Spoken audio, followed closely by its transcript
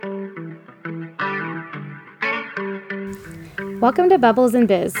Welcome to Bubbles and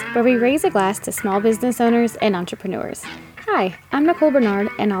Biz, where we raise a glass to small business owners and entrepreneurs. Hi, I'm Nicole Bernard,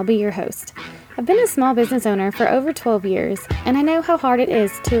 and I'll be your host. I've been a small business owner for over 12 years, and I know how hard it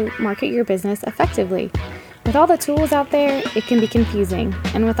is to market your business effectively. With all the tools out there, it can be confusing,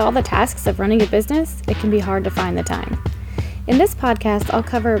 and with all the tasks of running a business, it can be hard to find the time. In this podcast, I'll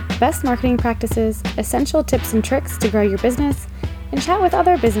cover best marketing practices, essential tips and tricks to grow your business, and chat with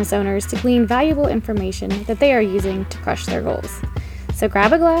other business owners to glean valuable information that they are using to crush their goals. So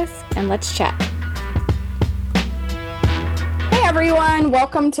grab a glass and let's chat. Hey everyone,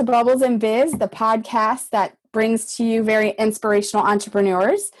 welcome to Bubbles and Biz, the podcast that brings to you very inspirational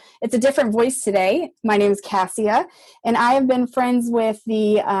entrepreneurs. It's a different voice today. My name is Cassia, and I have been friends with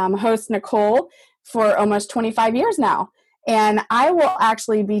the host Nicole for almost 25 years now. And I will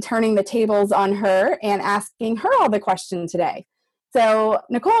actually be turning the tables on her and asking her all the questions today. So,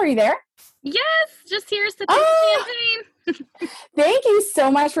 Nicole, are you there? Yes, just here sipping champagne. Thank you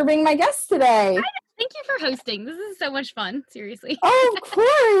so much for being my guest today. Thank you for hosting. This is so much fun, seriously. Oh, of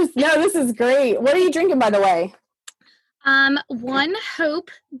course. No, this is great. What are you drinking, by the way? One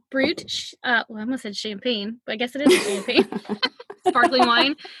Hope Brut, I almost said champagne, but I guess it is champagne. Sparkling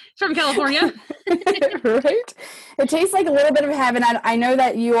wine from California. Right? It tastes like a little bit of heaven. I know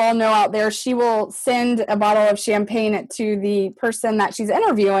that you all know out there, she will send a bottle of champagne to the person that she's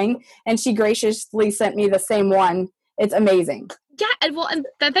interviewing, and she graciously sent me the same one. It's amazing. Yeah, and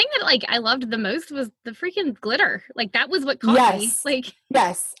the thing that I loved the most was the freaking glitter. That was what caught me.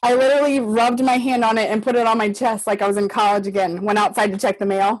 Yes, I literally rubbed my hand on it and put it on my chest like I was in college again. Went outside to check the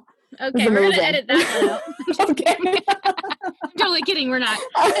mail. Okay, we're gonna edit that one out. Okay. I'm totally kidding. We're not.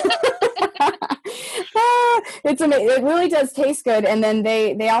 It's amazing. It really does taste good. And then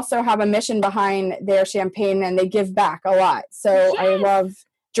they also have a mission behind their champagne, and they give back a lot. So yes. I love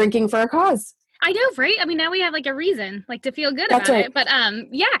drinking for a cause. I know, right? I mean, now we have a reason to feel good That's about right. it. But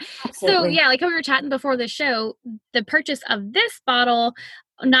yeah. Absolutely. So yeah, when we were chatting before the show, the purchase of this bottle,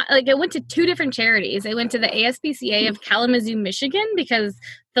 it went to two different charities. It went to the ASPCA of Kalamazoo, Michigan, because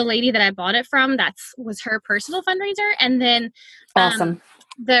the lady that I bought it from, was her personal fundraiser. And then awesome.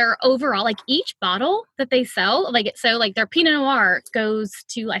 Their overall, each bottle that they sell, their Pinot Noir goes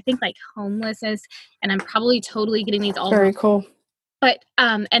to, I think, homelessness. And I'm probably totally getting these all very wrong. Cool. But,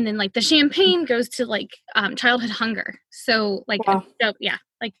 and then the champagne goes to childhood hunger. So wow.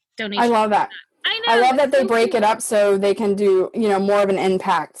 Donation. I love that. I know. I love that they break it up so they can do, more of an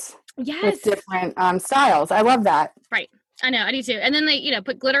impact. Yes. With different styles. I love that. Right. I know. I do too. And then they,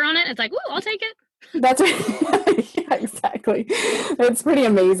 put glitter on it. It's like, ooh, I'll take it. That's right. Yeah, exactly. It's pretty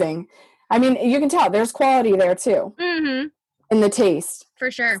amazing. I mean, you can tell there's quality there too. Mm-hmm. In the taste.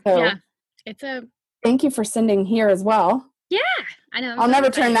 For sure. So, yeah. Thank you for sending here as well. Yeah. I know. I'll never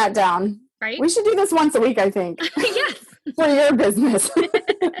turn that down. Right. We should do this once a week, I think. Yes. For your business.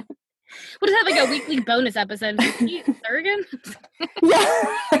 We'll just have a weekly bonus episode. Surrogate?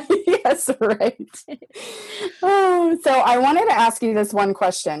 Yeah. Yes, right. Oh, so I wanted to ask you this one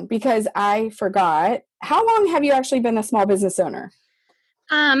question because I forgot. How long have you actually been a small business owner?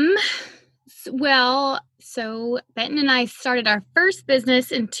 Well, so Benton and I started our first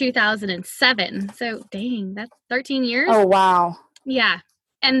business in 2007. So dang, that's 13 years. Oh, wow. Yeah.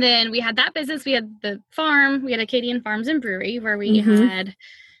 And then we had that business. We had the farm. We had Acadian Farms and Brewery where we had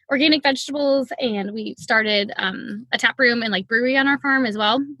organic vegetables, and we started a tap room and brewery on our farm as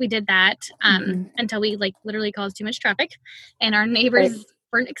well. We did that until we literally caused too much traffic, and our neighbors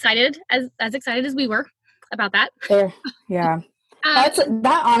weren't excited as excited as we were about that. Yeah.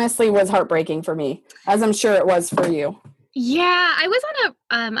 That honestly was heartbreaking for me, as I'm sure it was for you. Yeah, I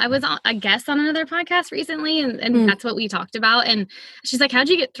was on a guest on another podcast recently, and that's what we talked about. And she's like, "How'd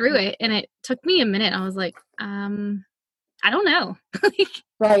you get through it?" And it took me a minute. I was like, I don't know.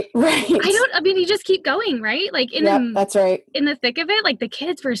 Right. You just keep going, right? That's right. In the thick of it, the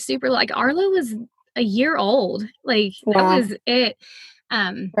kids were super, Arlo was a year old. Wow. That was it.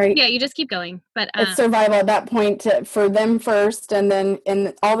 Right. Yeah, you just keep going. But it's survival at that point for them first, and then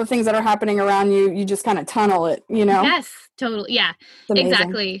in all the things that are happening around you, you just kind of tunnel it, Yes, totally. Yeah,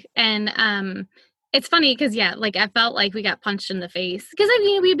 exactly. And it's funny because I felt like we got punched in the face because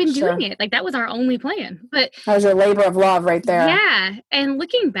we've been doing it. That was our only plan. But that was your labor of love right there. Yeah. And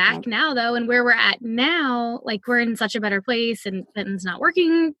looking back now though, and where we're at now, we're in such a better place, and Benton's not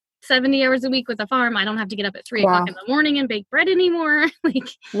working 70 hours a week with a farm. I don't have to get up at 3 o'clock in the morning and bake bread anymore.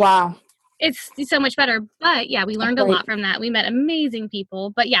 Wow. It's so much better. But yeah, we learned a lot from that. We met amazing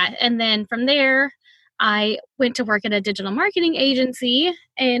people. But yeah, and then from there, I went to work at a digital marketing agency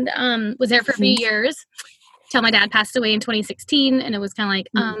and was there for a few years till my dad passed away in 2016. And it was kind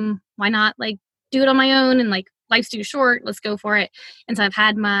of why not do it on my own and life's too short. Let's go for it. And so I've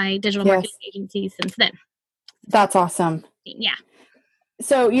had my digital marketing agency since then. That's awesome. Yeah.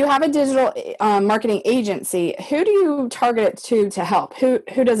 So you have a digital marketing agency. Who do you target it to help? Who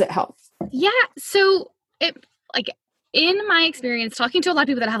does it help? Yeah. So in my experience, talking to a lot of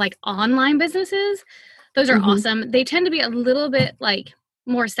people that have like online businesses, those are awesome. They tend to be a little bit like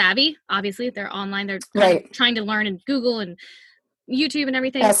more savvy. Obviously, if they're online, they're kind of trying to learn in Google and YouTube and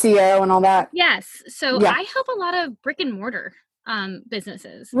everything. SEO and all that. Yes. So I help a lot of brick and mortar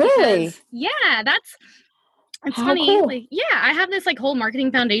businesses. Really? Because, it's How funny. cool. Like, I have this like whole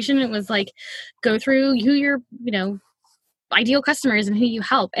marketing foundation. It was like go through who your, ideal customers and who you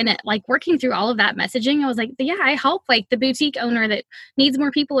help. And like working through all of that messaging, I was like, I help like the boutique owner that needs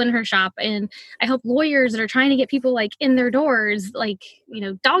more people in her shop. And I help lawyers that are trying to get people like in their doors, like,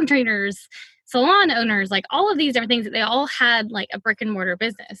 dog trainers, salon owners, like all of these different things that they all had like a brick and mortar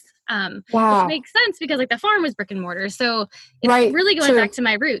business. Which makes sense because like the farm was brick and mortar. So it's really going back to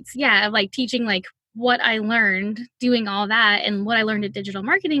my roots. Yeah. Of like teaching like what I learned doing all that and what I learned at digital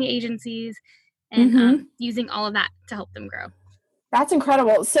marketing agencies and using all of that to help them grow. That's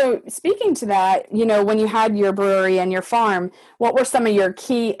incredible. So speaking to that, when you had your brewery and your farm, what were some of your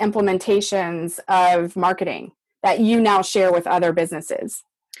key implementations of marketing that you now share with other businesses?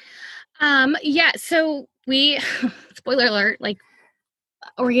 So we, spoiler alert, like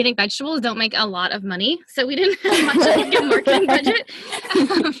organic vegetables don't make a lot of money. So we didn't have much of like a marketing budget.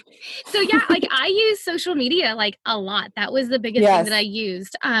 Like I use social media like a lot. That was the biggest thing that I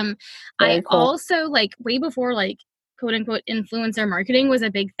used. I also like way before like quote unquote influencer marketing was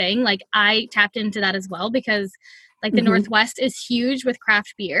a big thing. Like I tapped into that as well because like the Northwest is huge with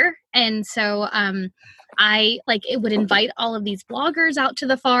craft beer. And so, I like it would invite all of these bloggers out to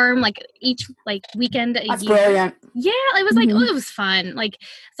the farm, like each like weekend a That's year. Brilliant. Yeah, it was like, it was fun. Like,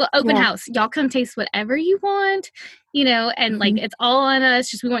 so open house, y'all come taste whatever you want, and like it's all on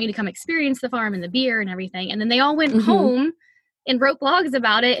us. Just we want you to come experience the farm and the beer and everything. And then they all went home and wrote blogs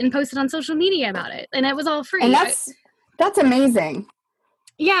about it and posted on social media about it, and it was all free. And that's amazing.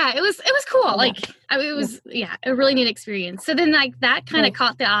 Yeah, it was cool. Like it was a really neat experience. So then like that kind of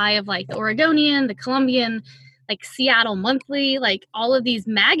caught the eye of like the Oregonian, the Columbian, like Seattle Monthly, like all of these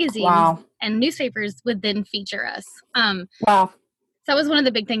magazines and newspapers would then feature us. So that was one of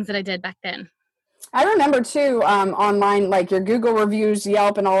the big things that I did back then. I remember too, online, like your Google reviews,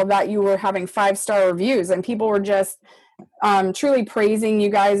 Yelp and all of that, you were having 5-star reviews and people were just truly praising you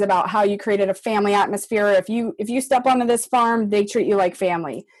guys about how you created a family atmosphere. If you step onto this farm, they treat you like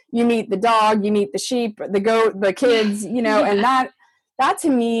family. You meet the dog, you meet the sheep, the goat, the kids, and that to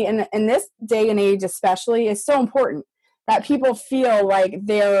me in this day and age especially is so important that people feel like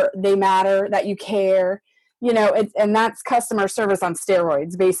they matter, that you care, and that's customer service on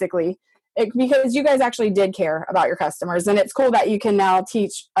steroids basically. Because you guys actually did care about your customers, and it's cool that you can now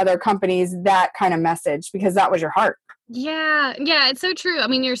teach other companies that kind of message because that was your heart. Yeah, it's so true. I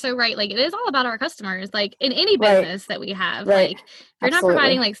mean, you're so right. Like, it is all about our customers. Like, in any business that we have, like, if you're not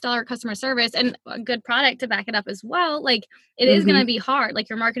providing like stellar customer service and a good product to back it up as well, like, it is going to be hard. Like,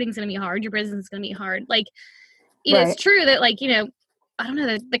 your marketing's going to be hard. Your business is going to be hard. Like, it is true that, like, I don't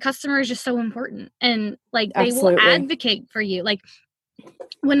know, the customer is just so important, and like they will advocate for you. Like,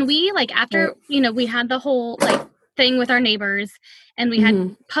 when we like after we had the whole like thing with our neighbors and we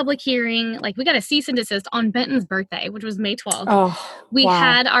had public hearing, like we got a cease and desist on Benton's birthday, which was May 12th. We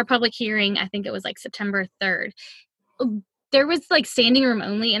had our public hearing, I think it was like September 3rd. There was like standing room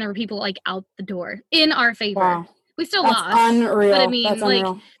only and there were people like out the door in our favor. We still lost. Unreal. But I mean, like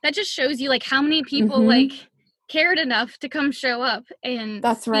that just shows you like how many people like cared enough to come show up and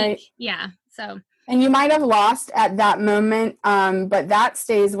speak. Yeah. So and you might have lost at that moment, but that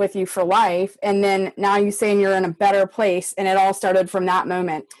stays with you for life. And then now you're saying you're in a better place, and it all started from that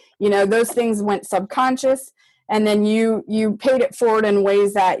moment. Those things went subconscious, and then you paid it forward in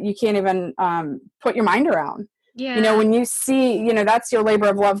ways that you can't even put your mind around. Yeah. When you see, that's your labor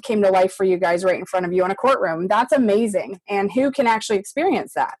of love came to life for you guys right in front of you in a courtroom. That's amazing. And who can actually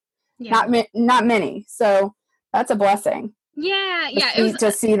experience that? Yeah. Not many. So that's a blessing. Yeah. It was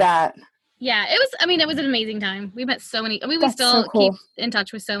to see that. Yeah, it was an amazing time. We met so many, we still keep in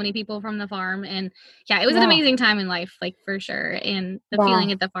touch with so many people from the farm. And it was an amazing time in life, like for sure. And the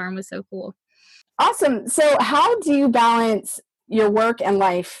feeling at the farm was so cool. Awesome. So how do you balance your work and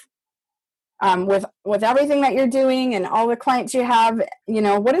life with everything that you're doing and all the clients you have?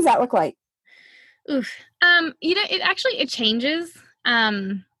 What does that look like? Oof. It changes.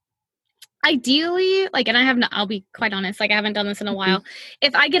 Ideally, like, and I'll be quite honest, like I haven't done this in a while.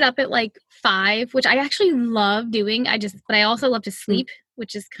 If I get up at like 5, which I actually love doing, but I also love to sleep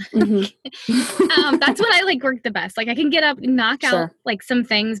which is kind of, that's when I like work the best. Like I can get up, knock out like some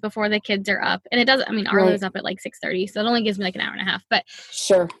things before the kids are up. And it doesn't, I mean, Arlo's up at like 6:30, so it only gives me like an hour and a half. But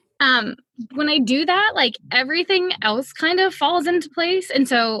when I do that, like everything else kind of falls into place. And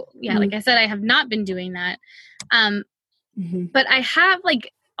so, like I said, I have not been doing that. But I have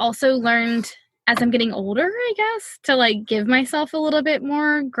like also learned as I'm getting older, I guess, to like give myself a little bit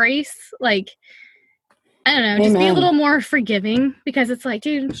more grace. Like, I don't know, just be a little more forgiving, because it's like,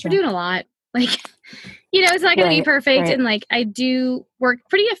 dude, we're doing a lot. Like, it's not going to be perfect. And like, I do work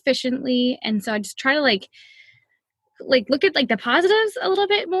pretty efficiently. And so I just try to like look at like the positives a little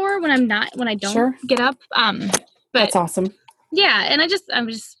bit more when I don't get up. But that's awesome. Yeah. And I just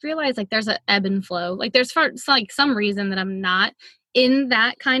realized like there's an ebb and flow. Like there's like some reason that I'm not in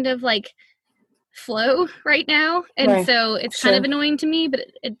that kind of like flow right now. And so it's kind of annoying to me, but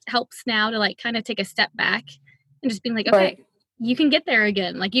it helps now to like kind of take a step back and just being like, okay, you can get there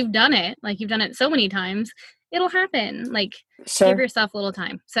again. Like you've done it. Like you've done it so many times. It'll happen. Like give yourself a little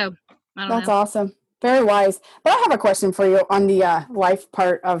time. So I don't know. That's awesome. Very wise. But I have a question for you on the life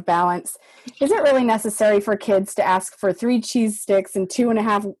part of balance. Is it really necessary for kids to ask for 3 cheese sticks and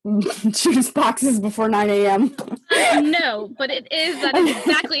 2.5 juice boxes before 9 a.m.? No, but that is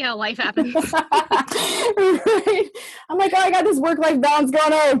exactly how life happens. Right. I'm like, I got this work-life balance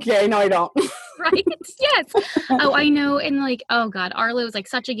going on. Okay, no, I don't. Right? Yes. Oh, I know. And like, oh God, Arlo is like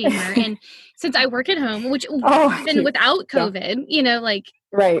such a gamer. And since I work at home, which even without COVID, like,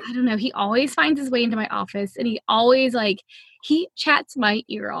 I don't know, he always finds his way into my office, and he always like, he chats my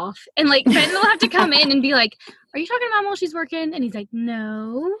ear off. And like, Ben will have to come in and be like, are you talking to Mom while she's working? And he's like,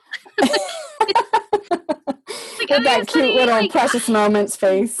 no. With that cute little like, precious moments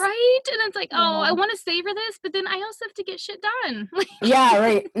face. Right? And it's like, oh, I want to savor this, but then I also have to get shit done. Yeah,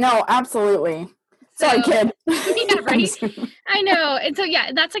 right. No, absolutely. Sorry, kid. Yeah, right? I know. And so,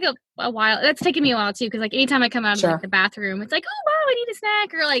 that's like a while. That's taken me a while, too, because like anytime I come out of like, the bathroom, it's like, oh, wow, I need a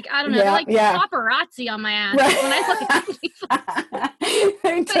snack. Or like, I don't know, they're like paparazzi on my ass. Right. When I look at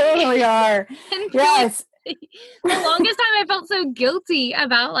they totally are. Yes. The longest time I felt so guilty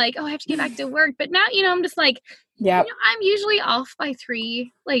about like, oh, I have to get back to work. But now, I'm just like, I'm usually off by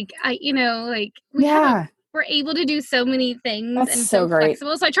 3. Like, we're able to do so many things. That's and so great.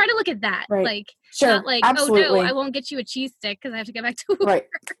 Flexible. So I try to look at that. Right. Like, not like, absolutely. Oh no, I won't get you a cheese stick because I have to get back to work.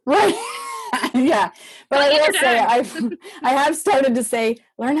 Right. Yeah. But I will say, I have started to say,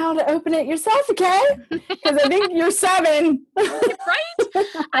 learn how to open it yourself, okay? Because I think you're 7.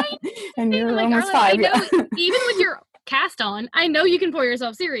 Right? And you're like, almost Arlo, 5. I know, even with your cast on, I know you can pour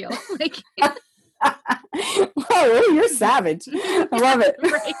yourself cereal. Like, oh, you're savage. I love it.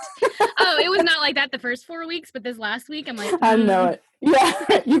 Right. Oh, it was not like that the first 4 weeks, but this last week, I'm like, I know it.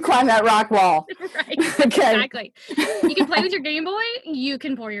 Yeah, you climb that rock wall. Right. Okay. Exactly. You can play with your Game Boy. You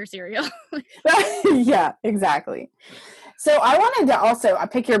can pour your cereal. Yeah, exactly. So I wanted to also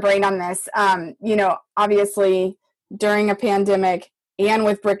pick your brain on this. Obviously during a pandemic and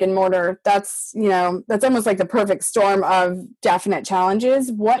with brick and mortar, that's almost like the perfect storm of definite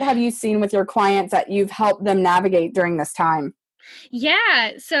challenges. What have you seen with your clients that you've helped them navigate during this time?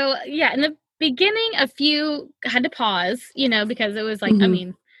 Yeah. So in the beginning, a few had to pause, because it was like, I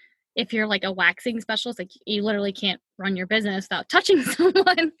mean, if you're like a waxing specialist, like you literally can't run your business without touching someone,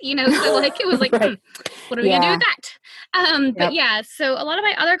 so like, it was like, what are we going to do with that? But so a lot of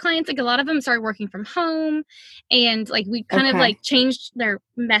my other clients, like a lot of them started working from home, and like, we kind of like changed their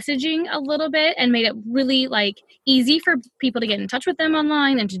messaging a little bit and made it really like easy for people to get in touch with them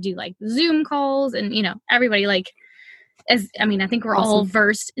online and to do like Zoom calls, and, everybody like, I think we're all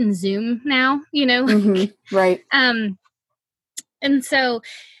versed in Zoom now, Right. And so,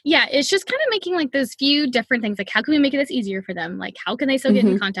 it's just kind of making like those few different things. Like, how can we make this easier for them? Like, how can they still get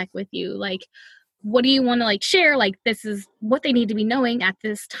in contact with you? Like, what do you want to like share? Like, this is what they need to be knowing at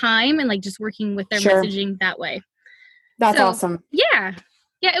this time, and like just working with their messaging that way. That's awesome. Yeah.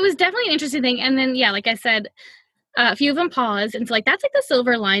 Yeah. It was definitely an interesting thing. And then, like I said, a few of them paused. And so like, that's like the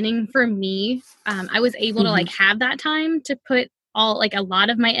silver lining for me. I was able to like have that time to put a lot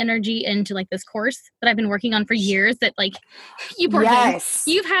of my energy into like this course that I've been working on for years, that like you've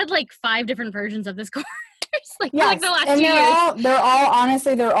had like 5 different versions of this course. Like, for like the last 2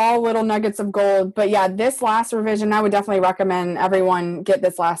 years. They're all little nuggets of gold. But this last revision, I would definitely recommend everyone get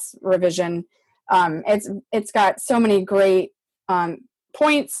this last revision. It's got so many great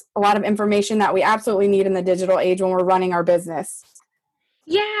points, a lot of information that we absolutely need in the digital age when we're running our business.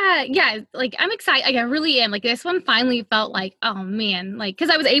 Yeah. Like, I'm excited. Like, I really am. Like, this one finally felt like, oh man, like, because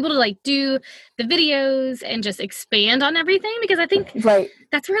I was able to like do the videos and just expand on everything, because I think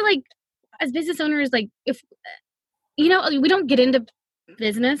that's where like, as business owners, like, if we don't get into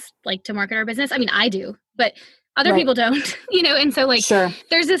business, like to market our business. I mean, I do, but other Right. people don't, and so like Sure.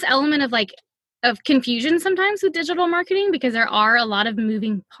 there's this element of like of confusion sometimes with digital marketing because there are a lot of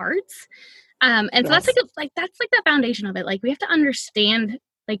moving parts. And so that's that's like the foundation of it. Like we have to understand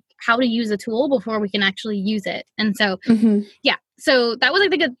like how to use a tool before we can actually use it. And so, yeah, so that was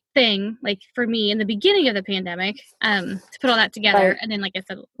like the good thing, like for me in the beginning of the pandemic, to put all that together. Right. And then, like I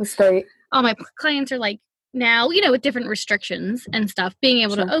said, That's great. all my clients are like now, with different restrictions and stuff, being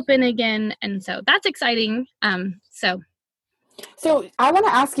able to open again. And so that's exciting. So I want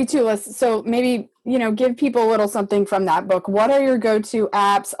to ask you too, so maybe, give people a little something from that book. What are your go-to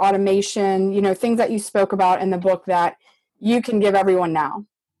apps, automation, things that you spoke about in the book that you can give everyone now?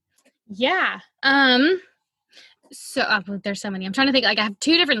 Yeah. So there's so many. I'm trying to think, like I have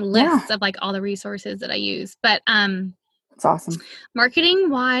 2 different lists of like all the resources that I use, but it's awesome. Marketing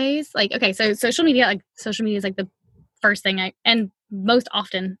wise, like, okay, so social media is like the first thing and most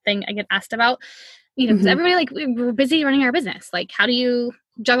often thing I get asked about, because everybody, like, we're busy running our business. Like, how do you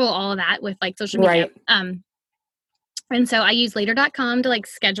juggle all of that with like social media? Right. And so I use later.com to like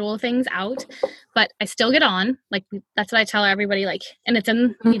schedule things out, but I still get on, like, that's what I tell everybody, like, and it's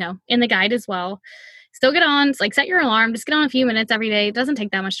in, in the guide as well. Still get on, like set your alarm, just get on a few minutes every day. It doesn't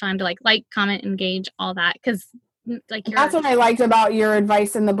take that much time to like, comment, engage, all that. Cause like that's what I liked about your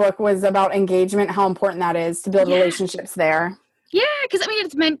advice in the book was about engagement, how important that is to build relationships there. Yeah, because I mean,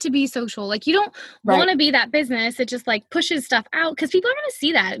 it's meant to be social. Like, you don't want to be that business that just like pushes stuff out because people are going to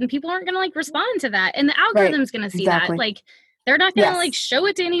see that and people aren't going to like respond to that. And the algorithm's going to see that. Like, they're not going to like show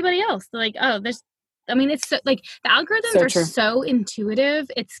it to anybody else. They're like, oh, it's so, like the algorithms are so intuitive.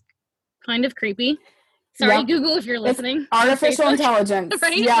 It's kind of creepy. Sorry, Google, if you're listening. It's artificial intelligence.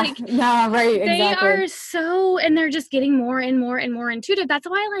 Right? Yeah. Like, right. Exactly. They are so, and they're just getting more and more and more intuitive. That's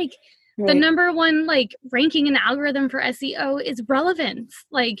why like the number one like ranking in the algorithm for SEO is relevance.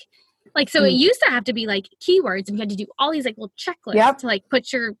 Like so it used to have to be like keywords and you had to do all these like little checklists to like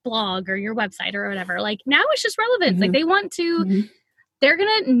put your blog or your website or whatever. Like now it's just relevance. Like they want to, they're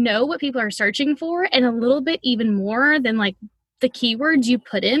going to know what people are searching for and a little bit even more than like the keywords you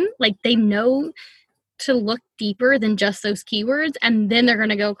put in. Like they know to look deeper than just those keywords, and then they're going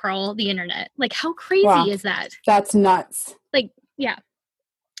to go crawl the internet. Like, how crazy is that? That's nuts. Like, yeah.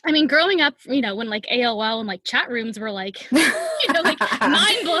 I mean, growing up, when like AOL and like chat rooms were like, like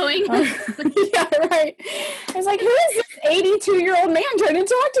mind blowing. Yeah, right. I was like, who is this 82-year-old man trying to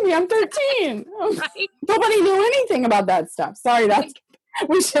talk to me? I'm 13. Right. Nobody knew anything about that stuff. Sorry,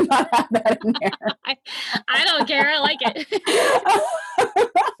 we should not have that in there. I don't care. I like it.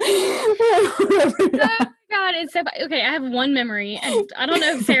 Oh God, it's so okay. I have one memory, and I don't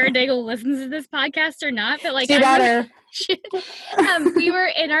know if Sarah Daigle listens to this podcast or not, but like, we were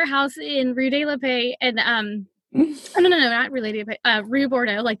in our house in Rue de la Paix, and no, not Rue de la Paix, Rue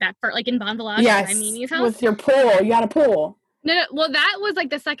Bordeaux, like that, for like in Bon Village, by Mimi's house. With your pool, you had a pool. No, well, that was like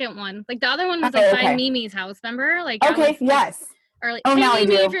the second one. Like the other one was like by Mimi's house. Remember? Like yes. Or like, hey, now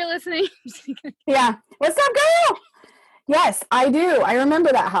Mimi, if you're listening. Yeah. What's up, girl? Yes, I do. I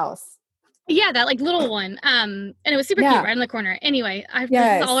remember that house. Yeah, that like little one. And it was super cute, right in the corner. Anyway,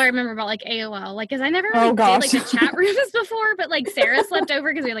 this is all I remember about like AOL. Like, cause I never really did like the chat rooms before, but like Sarah slept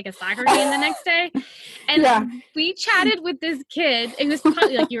over because we had like a soccer game the next day. And we chatted with this kid. It was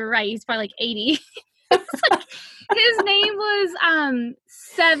probably like, you were right, he's probably like 80. His name was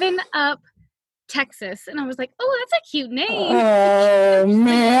 7 Up Texas. And I was like, oh, that's a cute name. Oh,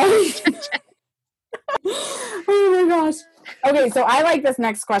 man. Oh, my gosh. Okay, so I like this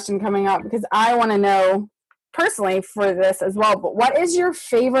next question coming up because I want to know personally for this as well, but what is your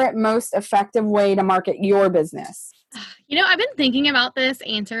favorite, most effective way to market your business? I've been thinking about this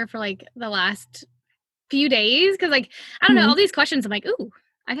answer for like the last few days because like, I don't know, all these questions, I'm like, ooh,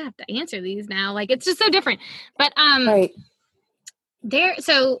 I have to answer these now. Like, it's just so different. But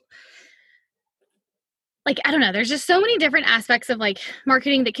like, I don't know, there's just so many different aspects of like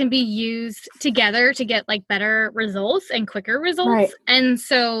marketing that can be used together to get like better results and quicker results. Right. And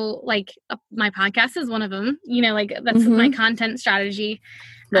so like my podcast is one of them, like that's my content strategy.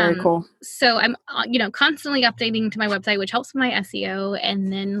 Very cool. So I'm, constantly updating to my website, which helps my SEO.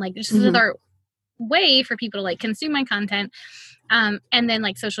 And then like just another way for people to like consume my content. And then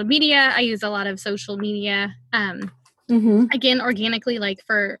like social media, I use a lot of social media, again, organically, like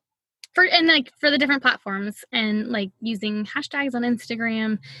for the different platforms and like using hashtags on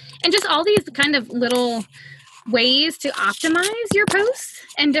Instagram and just all these kind of little ways to optimize your posts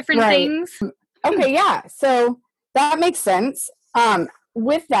and different things. Okay. Yeah. So that makes sense.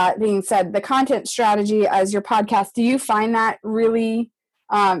 With that being said, the content strategy as your podcast, do you find that really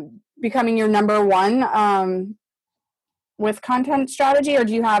becoming your number one with content strategy, or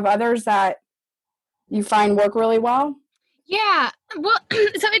do you have others that you find work really well? Yeah. Well,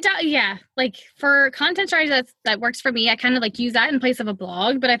 yeah, like for content strategy that works for me, I kind of like use that in place of a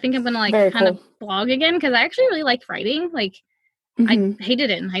blog, but I think I'm going to like Very kind cool. of blog again because I actually really like writing. Like I hated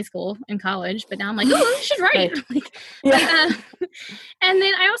it in high school and college, but now I'm like, oh, I should write. Right. Like, Yeah. and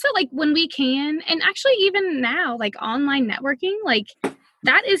then I also like when we can, and actually even now, like online networking, like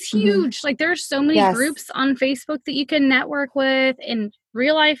that is huge. Like there's so many Yes. groups on Facebook that you can network with in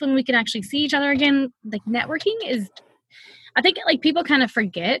real life when we can actually see each other again. Like networking is, I think like people kind of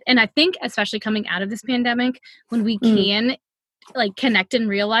forget. And I think especially coming out of this pandemic, when we can like connect in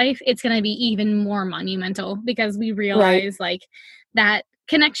real life, it's going to be even more monumental because we realize like that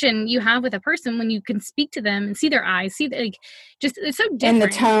connection you have with a person when you can speak to them and see their eyes, see like just it's so different. And the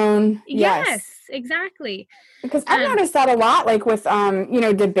tone. Yes, exactly. Because I've noticed that a lot, like with,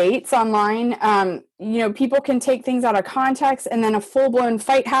 debates online, people can take things out of context and then a full-blown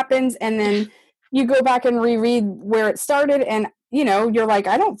fight happens and then you go back and reread where it started and, you're like,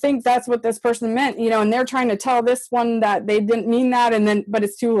 I don't think that's what this person meant, and they're trying to tell this one that they didn't mean that but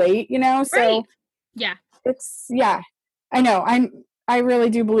it's too late, so yeah, I know. I really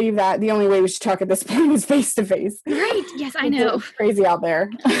do believe that the only way we should talk at this point is face to face. Right. Yes, I know. It's crazy out there.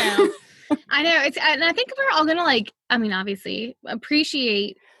 I know. And I think we're all gonna obviously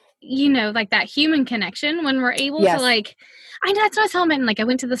appreciate, like that human connection when we're able to like. I know that's what I was telling him. Like I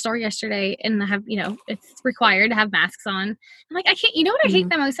went to the store yesterday and I have, it's required to have masks on. I'm like, I can't. You know what I hate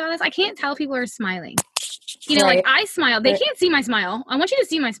the most about this? I can't tell people are smiling. Like I smile. They can't see my smile. I want you to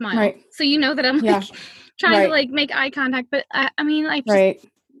see my smile, so you know that I'm like trying to like make eye contact. But I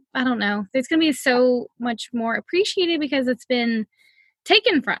don't know. It's gonna be so much more appreciated because it's been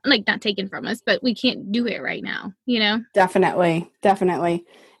not taken from us, but we can't do it right now. Definitely,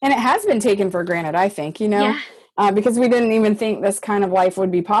 and it has been taken for granted. I think because we didn't even think this kind of life would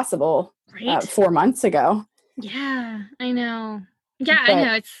be possible 4 months ago. Yeah, I know. Yeah, I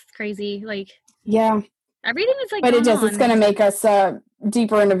know. It's crazy. Like everything is like, but it's going to make us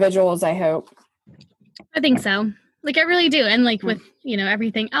deeper individuals. I hope. I think so. Like I really do, and like with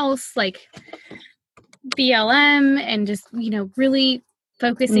everything else, like BLM, and just really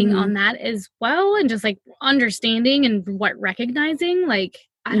focusing on that as well, and just like understanding and recognizing. Like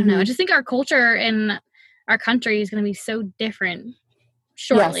I don't know. I just think our culture and our country is going to be so different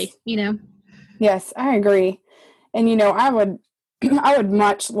shortly. Yes, I agree, and I would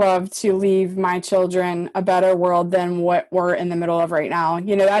much love to leave my children a better world than what we're in the middle of right now.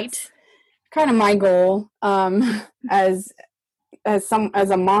 That's kind of my goal as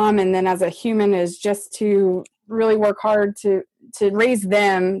a mom and then as a human, is just to really work hard to raise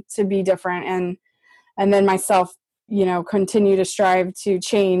them to be different and then myself, continue to strive to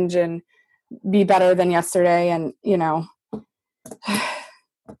change and be better than yesterday. And,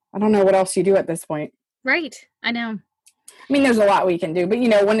 I don't know what else you do at this point. Right. I know. I mean, there's a lot we can do, but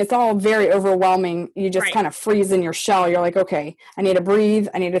when it's all very overwhelming, you just kind of freeze in your shell. You're like, okay, I need to breathe.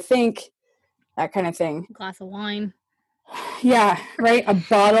 I need to think, that kind of thing. A glass of wine. Yeah. Right. A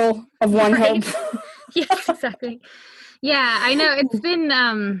bottle of One Hope. Yes, exactly. Yeah, I know. It's been,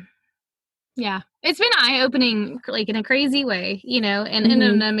 it's been eye-opening, like in a crazy way, and in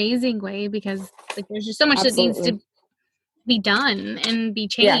an amazing way, because like there's just so much that needs to be done and be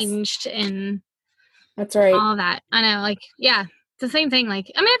changed and that's right. All that. I know, like, it's the same thing.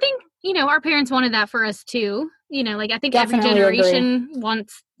 Like, I mean, I think, our parents wanted that for us too. Like I think definitely every generation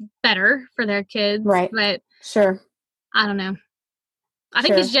wants better for their kids. Right. But sure. I don't know. I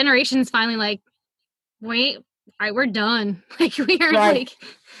think this generation's finally like, wait, all right, we're done. Like we are like.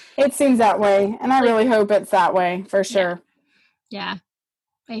 It seems that way. And I really hope it's that way for sure. Yeah.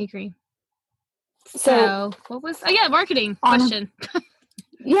 I agree. So what was, marketing question.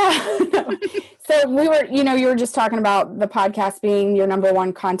 Yeah. So we were, you were just talking about the podcast being your number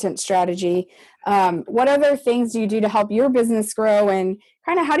one content strategy. What other things do you do to help your business grow, and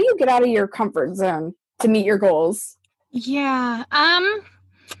kind of how do you get out of your comfort zone to meet your goals? Yeah.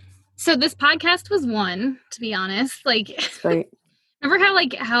 So this podcast was one, to be honest. Like, that's great. Remember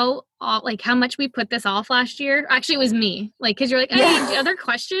how much we put this off last year? Actually, it was me. Like, because you're like, hey, other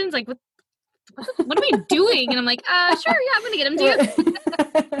questions? Like, what are we doing? And I'm like, sure, yeah, I'm gonna get them to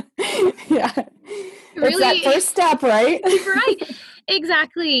you. Yeah. Really, it's that first step, right? Right.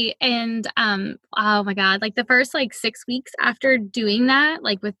 Exactly. And oh my God, like the first 6 weeks after doing that,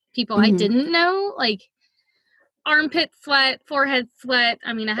 like with people I didn't know, like armpit sweat, forehead sweat.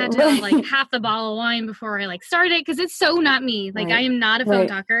 I mean, I had to have half the bottle of wine before I started, because it's so not me. Like I am not a phone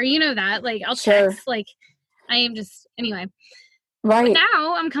talker. You know that. Like I'll text. Like I am just anyway. Right. But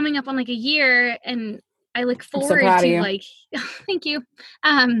now I'm coming up on a year, and I look I'm so forward proud of to you. like, thank you.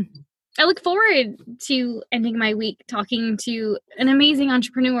 I look forward to ending my week talking to an amazing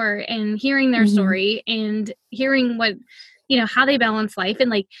entrepreneur and hearing their Mhm. story and hearing what, how they balance life and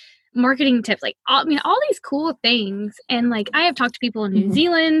like marketing tips, like all these cool things. And like, I have talked to people in New Mhm.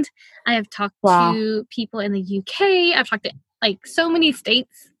 Zealand. I have talked Wow. to people in the UK. I've talked to like so many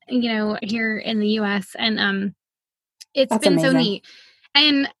states, here in the US. And it's That's been so amazing. neat.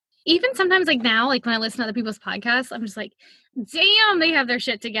 And even sometimes like now, like when I listen to other people's podcasts, I'm just like, damn, they have their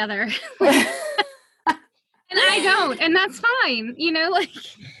shit together. And I don't, and that's fine, like,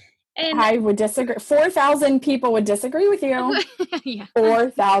 and I would disagree. 4,000 people would disagree with you. yeah,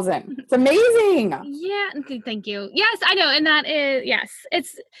 4,000. It's amazing. yeah, thank you. Yes, I know, and that is, yes,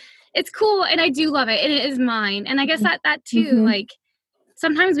 it's cool, and I do love it, and it is mine, and I guess that too, Mhm. like,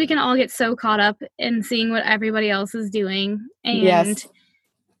 sometimes we can all get so caught up in seeing what everybody else is doing, and Yes.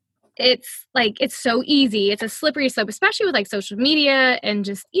 it's like, it's so easy, it's a slippery slope, especially with like social media and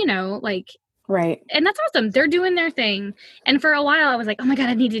just, like, Right. and that's awesome. They're doing their thing. And for a while I was like, oh my God,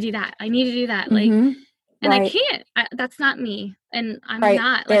 I need to do that. I need to do that. Like, Mhm. and Right. I can't, that's not me. And I'm Right.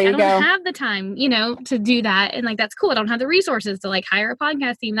 not There like, I you don't go. have the time, to do that. And like, that's cool. I don't have the resources to like hire a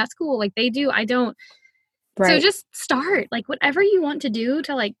podcast team. That's cool. Like they do. I don't. So Right. just start, like whatever you want to do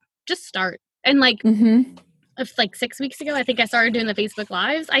to like, just start. And like, Mhm. if like 6 weeks ago, I think I started doing the Facebook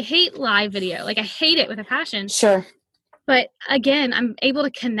Lives. I hate live video. Like I hate it with a passion. Sure. But again, I'm able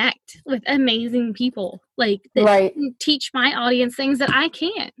to connect with amazing people, like that Right. teach my audience things that I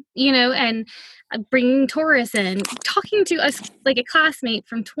can't, and bringing tourists in, talking to us like a classmate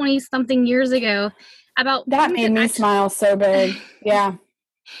from 20 something years ago about That things made that me smile so big. Yeah.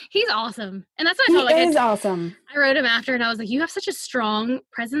 he's awesome. And that's what I He felt like. is awesome. I wrote him after and I was like, you have such a strong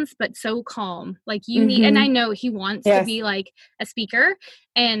presence, but so calm. Like you need, Mhm. and I know he wants to Yes. be like a speaker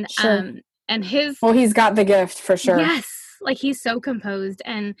and, Sure. and his, Well, he's got the gift for sure. yes, like he's so composed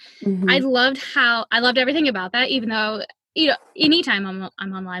and Mhm. I loved everything about that, even though, anytime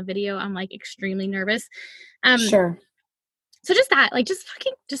I'm on live video, I'm like extremely nervous. Sure. So just that, like just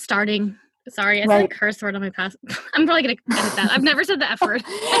starting. Sorry, I said a curse word on my past. I'm probably going to edit that. I've never said the F word.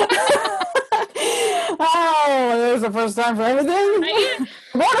 Oh, there's the first time for everything. Right?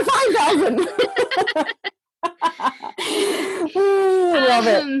 1 to 5,000. Love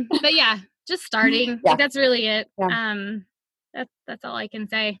it. But yeah, just starting. Yeah. Like that's really it. Yeah. That's all I can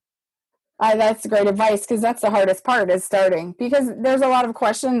say. That's great advice because that's the hardest part is starting because there's a lot of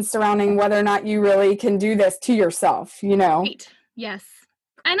questions surrounding whether or not you really can do this to yourself, Right. Yes.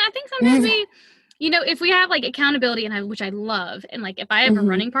 And I think sometimes we, if we have like accountability and which I love, and like if I have a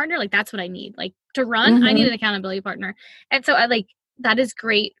running partner, like that's what I need. Like to run, I need an accountability partner. And so I like that is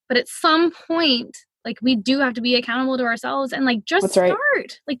great. But at some point, like we do have to be accountable to ourselves and like just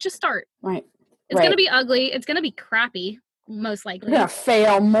start. Like just start. Right. It's gonna be ugly. It's gonna be crappy, most likely. You're gonna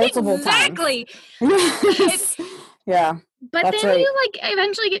fail multiple times. Exactly. Yeah. But that's then you like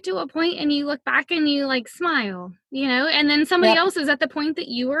eventually get to a point and you look back and you like smile, and then somebody else is at the point that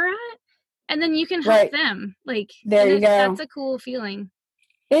you were at, and then you can help them. Like there you go. That's a cool feeling.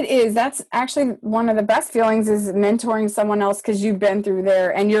 It is. That's actually one of the best feelings is mentoring someone else because you've been through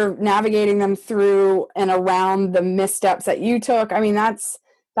there and you're navigating them through and around the missteps that you took. I mean, that's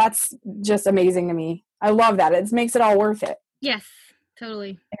just amazing to me. I love that. It makes it all worth it. Yes,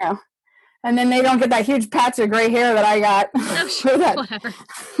 totally. Yeah. And then they don't get that huge patch of gray hair that I got. Oh, sure, whatever.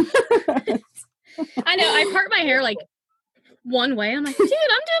 I know. I part my hair like one way. I'm like, dude, I'm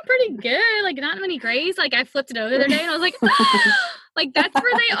doing pretty good. Like, not many grays. Like, I flipped it over the other day, and I was like, oh! Like, that's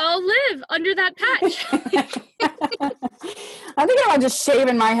where they all live, under that patch. I'm thinking about just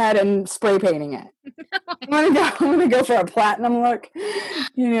shaving my head and spray painting it. I'm gonna go for a platinum look.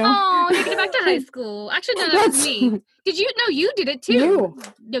 Oh, taking it back to high school. Actually, no, that was me. Did you? No, you did it too.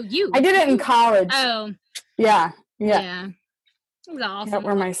 You. I did it in college. Oh. Yeah. It was awesome. That's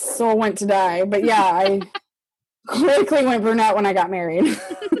where my soul went to die. But yeah, I quickly went brunette when I got married.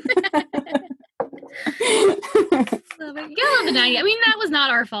 Love it. You love the 90s. I mean, that was not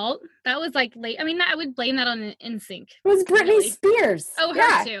our fault. That was like late. I mean, I would blame that on NSYNC. It was Britney Spears. Oh,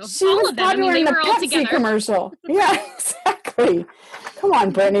 her too. She all was of them. I mean, in they the were all Pepsi together. commercial. Yeah, exactly. Come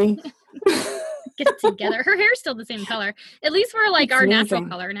on, Britney. Get it together. Her hair's still the same color. At least we're like our natural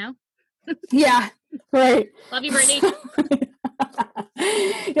color now. Yeah, right. Love you, Brittany.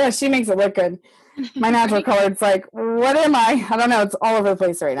 Yeah, she makes it look good. My natural color, it's like, what am I? I don't know. It's all over the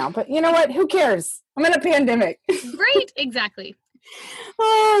place right now. But you know what? Who cares? I'm in a pandemic. Right, exactly.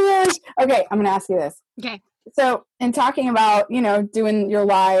 Oh, gosh. Okay, I'm going to ask you this. Okay. So, in talking about, doing your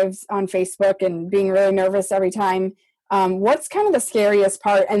lives on Facebook and being really nervous every time, What's kind of the scariest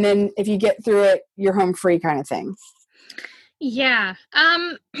part? And then if you get through it, you're home free kind of thing. Yeah.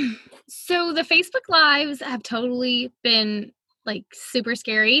 So the Facebook Lives have totally been like super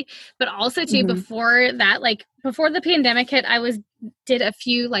scary, but also too, before that, like before the pandemic hit, did a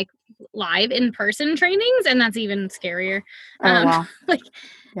few like live in-person trainings, and that's even scarier. Wow. Like,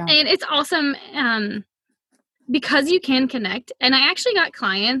 yeah. And it's awesome. Because you can connect, and I actually got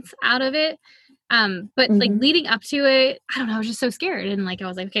clients out of it. But like leading up to it, I don't know, I was just so scared. And like, I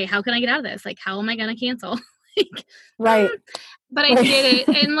was like, okay, how can I get out of this? Like, how am I going to cancel? Like, right. But I did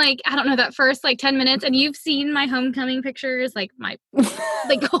it. And like, I don't know, that first like 10 minutes, and you've seen my homecoming pictures, like my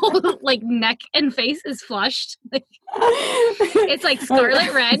like whole like neck and face is flushed. Like, it's like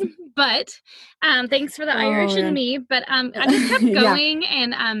scarlet red, but thanks for the Irish in me. But I just kept going.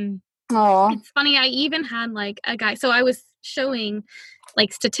 And it's funny, I even had like a guy, so I was showing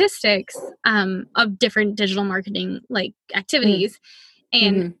like statistics of different digital marketing like activities,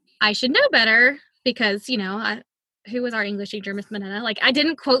 and I should know better because, you know, who was our English teacher, Miss Manetta? Like, I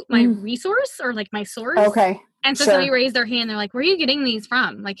didn't quote my resource or like my source. Okay. And so somebody raised their hand. They're like, "Where are you getting these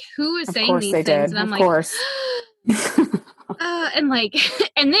from? Like, who is saying these things?" Did. And I'm of like, course. and like,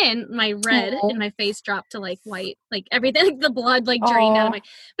 and then my red in my face dropped to like white, like everything, like the blood like drained out of my.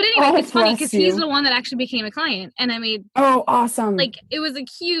 But anyway, it's funny because he's the one that actually became a client, and I made. Oh, awesome! Like, it was a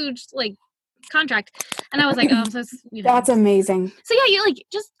huge like contract, and I was like, "Oh, I'm so." You know. That's amazing. So yeah, you like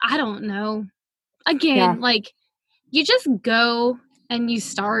just I don't know. Again, like you just go and you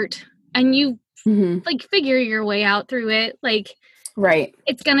start and you like figure your way out through it. Like. Right.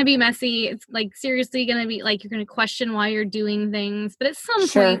 It's going to be messy. It's like seriously going to be like, you're going to question why you're doing things. But at some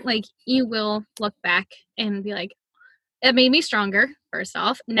point, like you will look back and be like, it made me stronger, first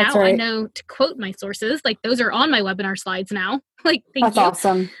off. Now I know to quote my sources. Like those are on my webinar slides now. Like, thank you. That's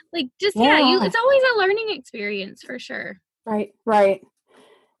awesome. Like just, it's always a learning experience for sure. Right. Right.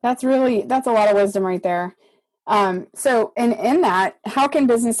 That's a lot of wisdom right there. So in that, how can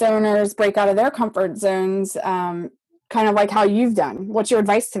business owners break out of their comfort zones? Kind of like how you've done. What's your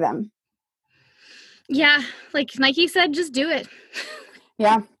advice to them? Yeah, like Nike said, just do it.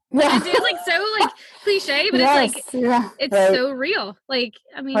 Yeah. It's like so like cliche, but it's like it's so real. Like,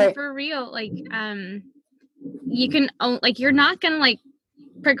 I mean, for real, like you can like you're not gonna like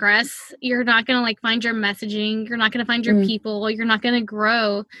progress. You're not gonna like find your messaging. You're not gonna find your people. You're not gonna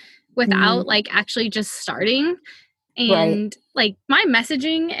grow without like actually just starting. And like my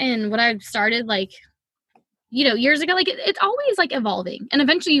messaging and what I've started like, you know, years ago, like it's always like evolving, and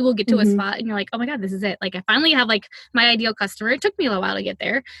eventually you will get to a spot and you're like, oh my God, this is it. Like I finally have like my ideal customer. It took me a little while to get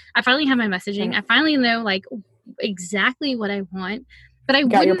there. I finally have my messaging. I finally know like exactly what I want, but I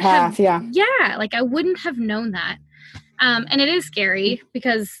got your path. Like I wouldn't have known that. And it is scary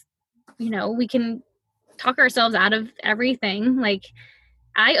because, you know, we can talk ourselves out of everything. Like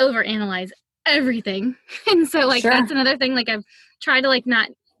I overanalyze everything. And so like, that's another thing. Like I've tried to like not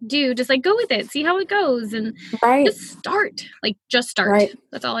do, just like go with it, see how it goes, and just start.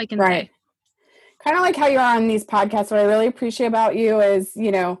 That's all I can say. Kind of like how you're on these podcasts. What I really appreciate about you is,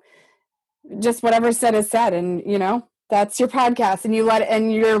 you know, just whatever said is said, and you know, that's your podcast, and you're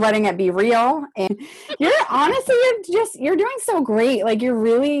letting it be real, and you're honestly you're doing so great. Like you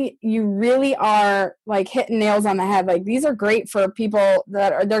really are like hitting nails on the head. Like these are great for people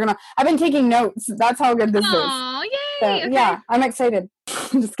they're gonna. I've been taking notes. That's how good this is. Oh, yay! So, okay. Yeah, I'm excited.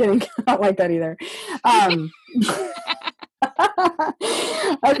 I'm just kidding. I don't like that either.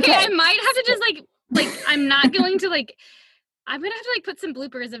 Okay, I might have to just like I'm not going to like. I'm gonna have to like put some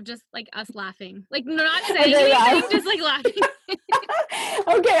bloopers of just like us laughing, like not saying anything, just like laughing.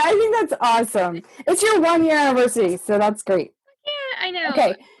 Okay, I think that's awesome. It's your 1 year anniversary, so that's great. Yeah, I know.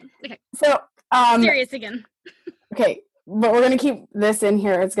 Okay. So serious again. Okay, but we're gonna keep this in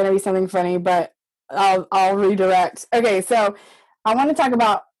here. It's gonna be something funny, but I'll redirect. Okay, so I want to talk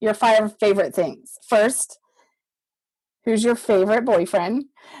about your 5 favorite things. First, who's your favorite boyfriend?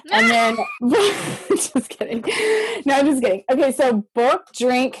 And then, just kidding. No, I'm just kidding. Okay, so book,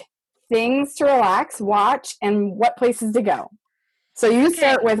 drink, things to relax, watch, and what places to go. So you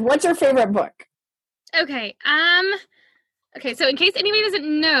start with, what's your favorite book? Okay. Okay, so in case anybody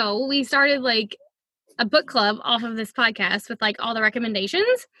doesn't know, we started like a book club off of this podcast with like all the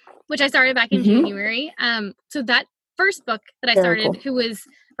recommendations, which I started back in January. So that first book that I started, who was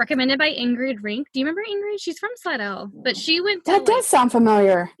recommended by Ingrid Rink. Do you remember Ingrid? She's from Slidell, but she went to... That does sound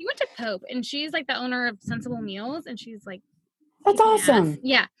familiar. She went to Pope, and she's like the owner of Sensible Meals, and she's like... That's awesome.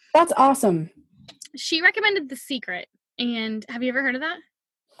 Yeah. That's awesome. She recommended The Secret, and have you ever heard of that?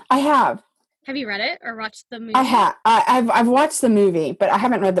 I have. Have you read it or watched the movie? I have. I've watched the movie, but I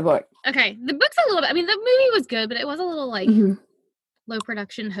haven't read the book. Okay. The book's a little bit, I mean, the movie was good, but it was a little like low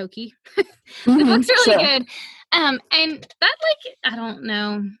production hokey. The book's really good. And that, like, I don't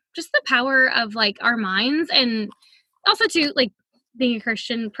know, just the power of like our minds, and also too, like, being a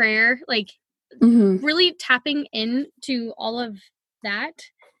Christian, prayer, like really tapping into all of that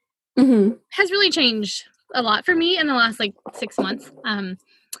has really changed a lot for me in the last like 6 months.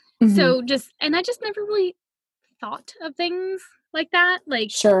 So just, and I just never really thought of things like that. Like,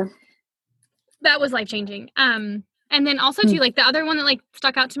 that was life changing. And then also too, like, the other one that like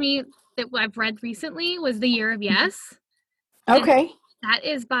stuck out to me that I've read recently was The Year of Yes. Okay. And that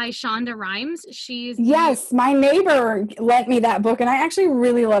is by Shonda Rhimes. She's my neighbor lent me that book, and I actually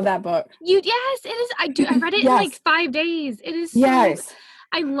really love that book. Yes, it is. I read it in like 5 days. It is. So,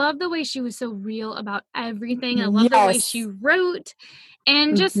 I love the way she was so real about everything. I love the way she wrote,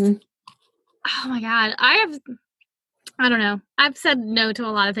 and just, oh my God, I don't know. I've said no to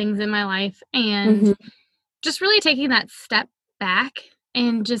a lot of things in my life, and just really taking that step back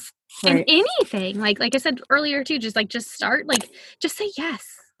and just in anything, like I said earlier too, just start, like, just say yes.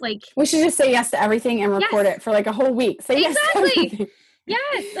 Like, we should just say yes to everything and record it for like a whole week. Say yes to everything.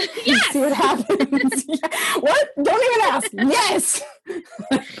 Yes. Yes. See what happens. What? Don't even ask. Yes.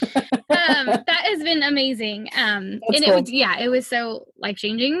 That has been amazing. And cool. It was so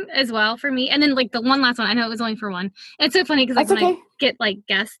life-changing as well for me. And then like the one last one, I know it was only for one. And it's so funny because like when I get like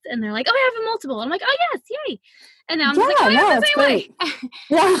guests and they're like, "Oh, I have a multiple." And I'm like, "Oh yes, yay." And now I'm just like, "Oh, yeah, the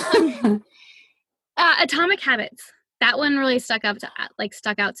same way." Atomic Habits. That one really stuck out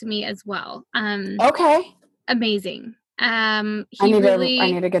to me as well. Amazing. I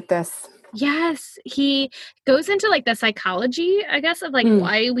need to get this. Yes, he goes into like the psychology, I guess, of like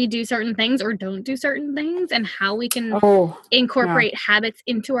why we do certain things or don't do certain things, and how we can incorporate habits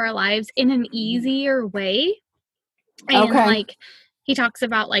into our lives in an easier way. And like he talks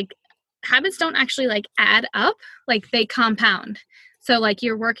about like habits don't actually like add up, like they compound. So like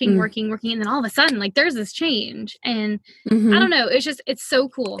you're working, and then all of a sudden like there's this change, and I don't know, it's so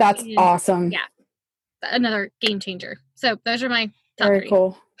cool. That's awesome. Yeah. Another game changer. So those are my top Very 3.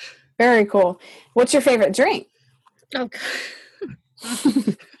 Cool. Very cool. What's your favorite drink? Oh,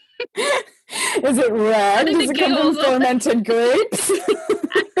 is it red? Does it come from fermented grapes?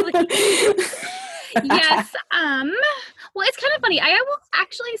 Yes. Well, it's kind of funny. I will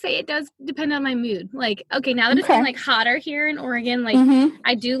actually say it does depend on my mood. Like, okay, now that it's been like hotter here in Oregon, like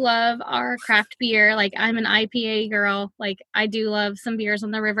I do love our craft beer. Like, I'm an IPA girl. Like, I do love some beers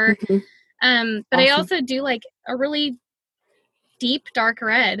on the river. But I also do like a really deep dark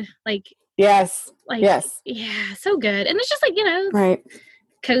red. Like, yeah, so good. And it's just like,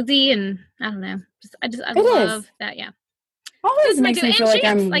 cozy, and I don't know. I love that. Yeah. Always makes me feel like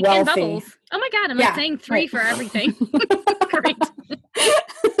I'm wealthy. And bubbles. Oh my God, I'm like saying 3 for everything. Great.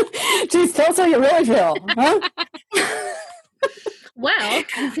 Jeez, tell us how you really feel. Huh? Well.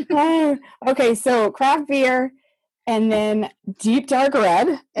 Okay, so craft beer, and then deep dark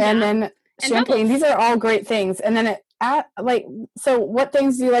red, and then champagne. These are all great things. And then so what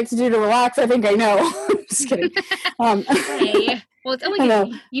things do you like to do to relax? I think I know. Just kidding. Hey. Well, it's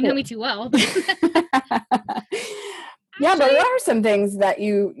only you know me too well. Yeah, but what are some things that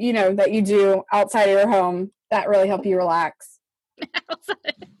you do outside of your home that really help you relax?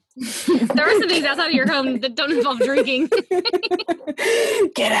 There are some things outside of your home that don't involve drinking.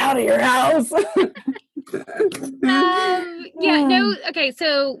 Get out of your house. Okay,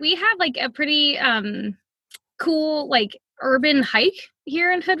 so we have like a pretty cool like urban hike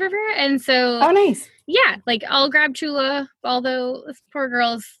here in Hood River, and so nice. Yeah, like I'll grab Chula, although this poor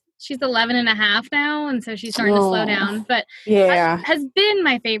girl's she's 11 and a half now, and so she's starting to slow down, but that has been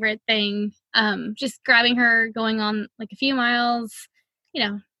my favorite thing. Just grabbing her, going on like a few miles,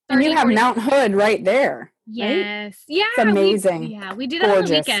 30, and you have 40 Mount Hood right there. Yes. Right? Yeah. It's amazing. We do that on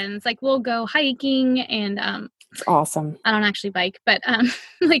the weekends. Like we'll go hiking, and it's awesome. I don't actually bike, but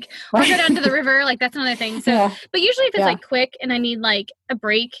like we'll go down to the river. Like that's another thing. So, but usually if it's like quick and I need like a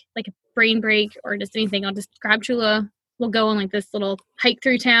break, like a brain break or just anything, I'll just grab Chula. We'll go on like this little hike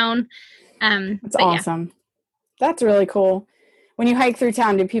through town. That's awesome. Yeah. That's really cool. When you hike through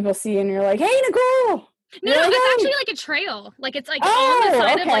town, do people see you and you're like, "Hey, Nicole"? No, it's actually like a trail. Like it's like on the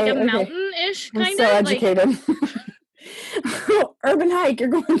side of like a mountain-ish kind of. So educated. Urban hike. You're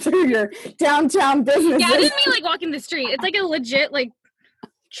going through your downtown business. Yeah, I didn't mean like walking the street. It's like a legit like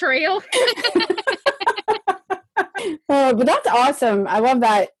trail. But that's awesome. I love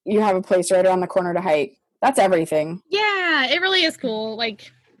that you have a place right around the corner to hike. That's everything. Yeah, it really is cool.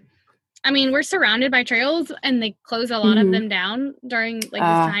 Like, I mean, we're surrounded by trails and they close a lot of them down during like this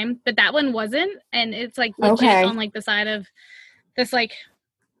time, but that one wasn't. And it's like legit on like the side of this, like,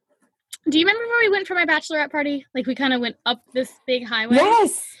 do you remember where we went for my bachelorette party? Like we kind of went up this big highway.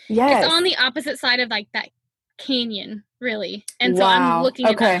 Yes. It's on the opposite side of like that canyon, really. And so I'm looking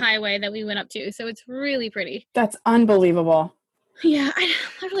at that highway that we went up to. So it's really pretty. That's unbelievable. Yeah,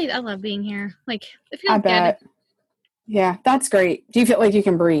 I love being here. Like it feels good. Yeah, that's great. Do you feel like you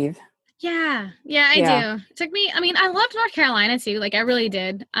can breathe? Yeah, I do. It took me, I mean, I loved North Carolina too. Like I really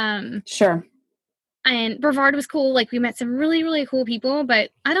did. Sure. And Brevard was cool. Like we met some really, really cool people,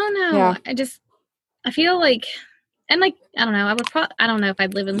 but I don't know. Yeah. I feel like, and like, I don't know, I don't know if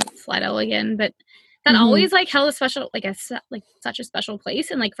I'd live in Slidell again, but that always like held a special, like such a special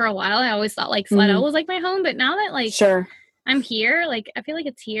place. And like for a while, I always thought like Slidell was like my home, but now that like I'm here, like I feel like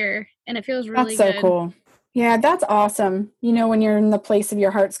it's here and it feels really good. That's so cool. Yeah, that's awesome. You know, when you're in the place of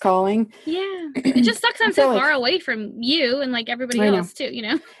your heart's calling. Yeah. It just sucks I'm so far away from you and like everybody else too, you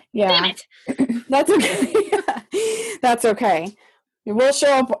know? Yeah. Damn it. That's okay. That's okay. We'll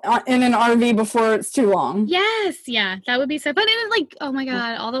show up in an RV before it's too long. Yes. Yeah. That would be so fun. And like, oh my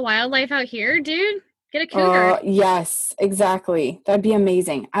God, all the wildlife out here, dude. Get a cougar. Yes, exactly. That'd be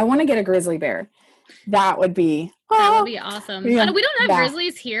amazing. I want to get a grizzly bear. That would be awesome. Yeah, we don't have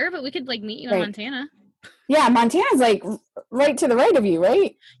grizzlies here, but we could like meet you in Montana. Yeah, Montana's like right to the right of you,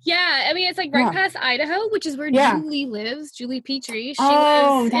 right? Yeah, I mean it's like right past Idaho, which is where Julie lives. Julie Petrie. She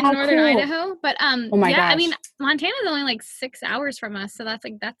lives in northern Idaho, but oh my gosh. I mean Montana's only like 6 hours from us, so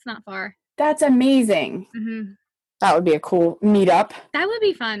that's not far. That's amazing. Mm-hmm. That would be a cool meetup. That would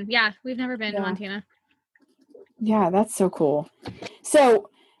be fun. Yeah, we've never been to Montana. Yeah, that's so cool. So,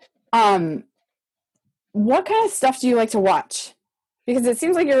 what kind of stuff do you like to watch? Because it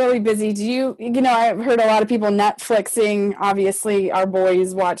seems like you're really busy. Do you know, I've heard a lot of people Netflixing. Obviously, our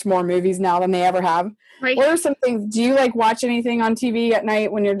boys watch more movies now than they ever have. Right. What are some things? Do you like watch anything on TV at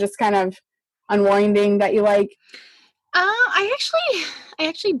night when you're just kind of unwinding that you like? I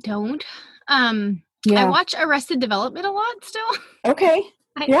actually don't. I watch Arrested Development a lot still. Okay.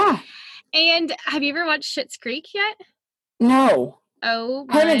 And have you ever watched Schitt's Creek yet? No. Oh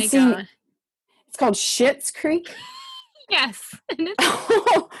my God. It's called Schitt's Creek? Yes.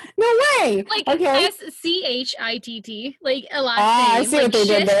 Oh, no way. Like SCHITT. Like a last name. I see what they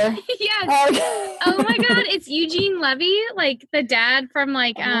did there. Yes. Oh my God. It's Eugene Levy, like the dad from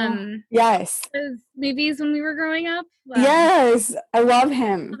like yes. those movies when we were growing up. Yes. I love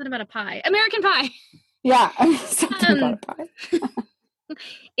him. Something about a pie. American Pie. Yeah. Something about a pie.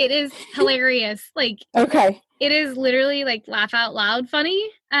 It is hilarious. Like okay. It is literally like laugh out loud funny.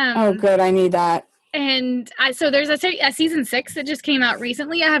 Oh good. I need that. And so there's a season 6 that just came out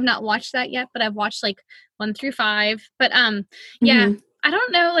recently. I have not watched that yet, but I've watched like 1 through 5. But yeah, I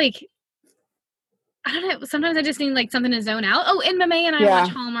don't know. Like, I don't know. Sometimes I just need like something to zone out. Oh, and Mame and I watch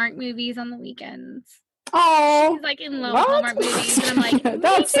Hallmark movies on the weekends. Oh, she's like in love with Hallmark movies, and I'm like,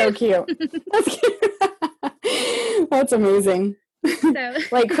 that's so cute. That's cute. That's amazing. So,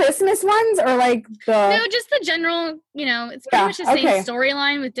 like Christmas ones or like no, just the general, you know, it's pretty much the same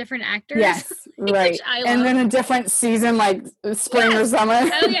storyline with different actors. Yes, right. And then a different season like spring or summer.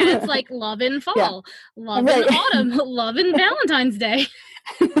 Oh yeah, it's like love in fall, love in autumn, love in Valentine's Day.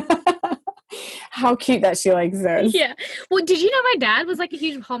 How cute that she likes those. Yeah. Well, did you know my dad was like a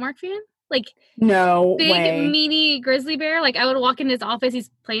huge Hallmark fan? Like no big way. Meaty grizzly bear. Like I would walk in his office, he's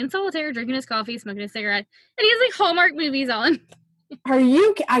playing solitaire, drinking his coffee, smoking a cigarette, and he has like Hallmark movies on. Are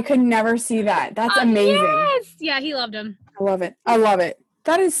you? I could never see that. That's amazing. Yes. Yeah, he loved him. I love it. I love it.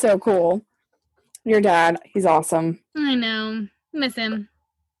 That is so cool. Your dad, he's awesome. I know. Miss him.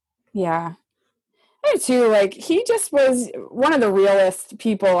 Yeah. I do too. Like, he just was one of the realest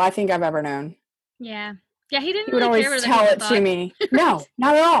people I think I've ever known. Yeah. Yeah, he didn't He would really always tell it to me. No,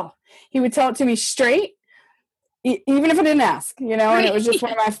 not at all. He would tell it to me straight, even if I didn't ask, you know, and it was just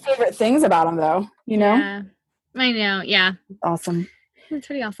one of my favorite things about him, though, you know? Yeah. I know, yeah. Awesome. It's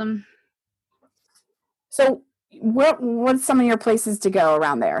pretty awesome. So what's some of your places to go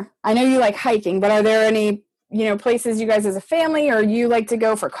around there? I know you like hiking, but are there any, you know, places you guys as a family or you like to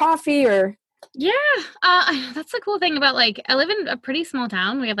go for coffee or? Yeah, that's the cool thing about like, I live in a pretty small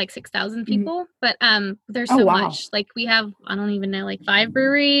town. We have like 6,000 people, but there's so much. Like we have, I don't even know, like 5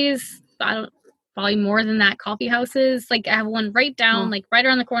 breweries. Probably more than that, coffee houses. Like I have one right down, like right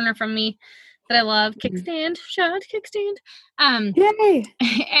around the corner from me. That I love. Kickstand. Shout out to Kickstand. Yay.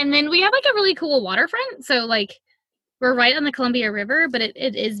 And then we have like a really cool waterfront. So like we're right on the Columbia River, but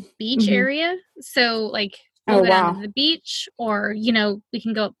it is beach area. So like we'll go down to the beach or, you know, we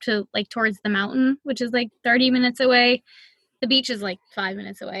can go up to like towards the mountain, which is like 30 minutes away. The beach is like 5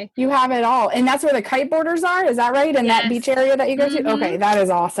 minutes away. You have it all. And that's where the kiteboarders are? Is that right? In that beach area that you go to? Okay, that is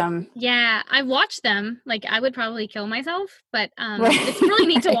awesome. Yeah, I've watched them. Like, I would probably kill myself, but it's really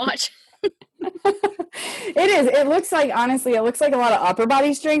neat to watch. It is. It looks like, honestly, it looks like a lot of upper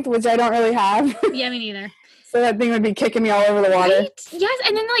body strength, which I don't really have. Yeah, me neither. So that thing would be kicking me all over the water. Right? Yes,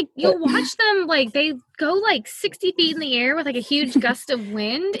 and then like you'll watch them, like they go like 60 feet in the air with like a huge gust of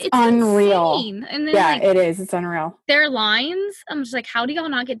wind. It's unreal. Insane. And then yeah, it is. It's unreal. Their lines, I'm just like, how do y'all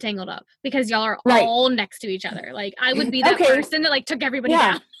not get tangled up? Because y'all are all next to each other. Like I would be that person that like took everybody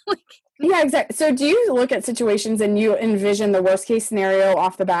down. Yeah, exactly. So do you look at situations and you envision the worst case scenario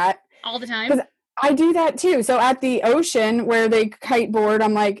off the bat? All the time. I do that too. So at the ocean where they kiteboard,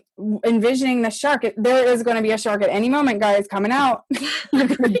 I'm like envisioning the shark. There is going to be a shark at any moment, guys, coming out. You're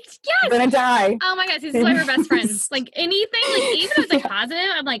gonna die. Oh my gosh, this is why we're best friends. Like anything, like even if it's like positive,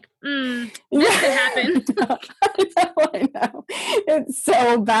 I'm like, this could happen. I know. It's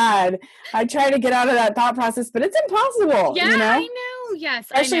so bad. I try to get out of that thought process, but it's impossible. Yeah, you know? I know. Yes,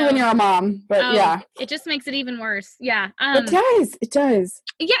 especially when you're a mom. But it just makes it even worse. Yeah, it does. It does.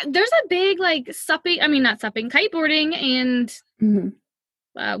 Yeah, there's a big like kiteboarding and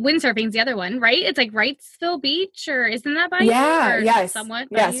windsurfing's the other one, right? It's like Wrightsville Beach, or isn't that by you? Yes. Somewhat.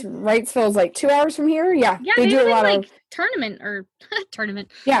 Yes, Wrightsville's like 2 hours from here. Yeah, they do a lot like of tournament.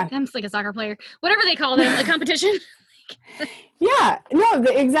 Yeah, I'm just like a soccer player, whatever they call them, a competition. Yeah, no,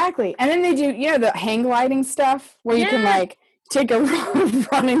 exactly. And then they do, the hang gliding stuff where you can like take a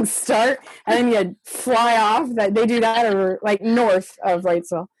running start and then you fly off. That they do that over like north of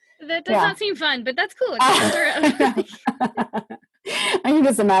Wrightsville. That does not seem fun, but that's cool. I can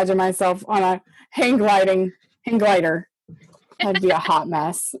just imagine myself on a hang glider. That'd be a hot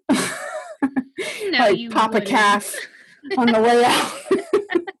mess. No, like you pop wouldn't. a calf on the way out.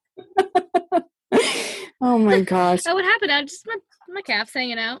 Oh my gosh. That would happen. I just my calf's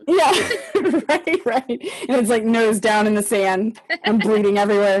hanging out. Yeah, right. And it's like nose down in the sand. I'm bleeding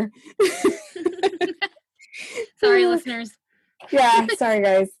everywhere. Sorry, listeners. Yeah, sorry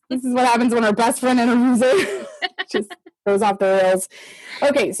guys. This is what happens when our best friend interviews it. Just goes off the rails.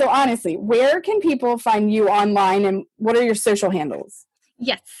 Okay, so honestly, where can people find you online and what are your social handles?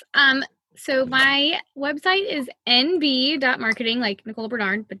 Yes. So my website is nb.marketing, like Nicole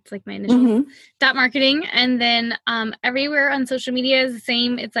Bernard, but it's like my initials, .marketing. And then everywhere on social media is the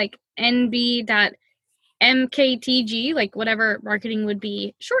same. It's like nb.mktg, like whatever marketing would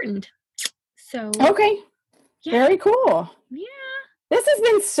be shortened. So okay. Yeah. Very cool. Yeah. This has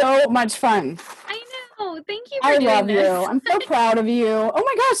been so much fun. I know. Thank you for doing love this. you. I'm so proud of you. Oh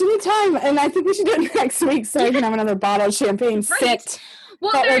my gosh, anytime. And I think we should do it next week so I can have another bottle of champagne sit.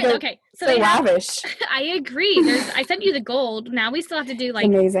 Well, okay. So lavish. I agree. I sent you the gold. Now we still have to do like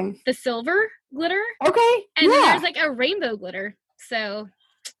amazing the silver glitter. Okay. And then there's like a rainbow glitter. So.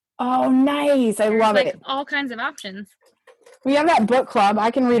 Oh, nice. I love it. All kinds of options. We have that book club.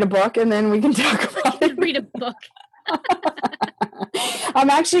 I can read a book and then we can talk about it. Read a book. I'm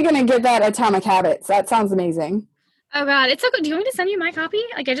actually going to get that Atomic Habits. That sounds amazing. Oh God, it's so good. Do you want me to send you my copy?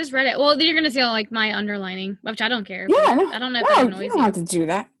 Like I just read it. Well, you're going to see all like my underlining, which I don't care. Yeah, no. I don't know if that annoys you. Don't have to do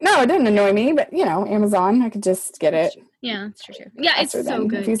that. No, it doesn't annoy me, but Amazon, I could just get it. Yeah, that's true too. Yeah, it's so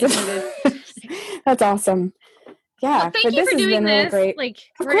good. That's awesome. Yeah, well, thank you for doing this. Really great. Like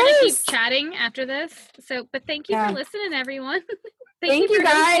we're going to keep chatting after this. So, but thank you for listening, everyone. Thank you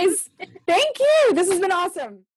guys. Thank you. This has been awesome.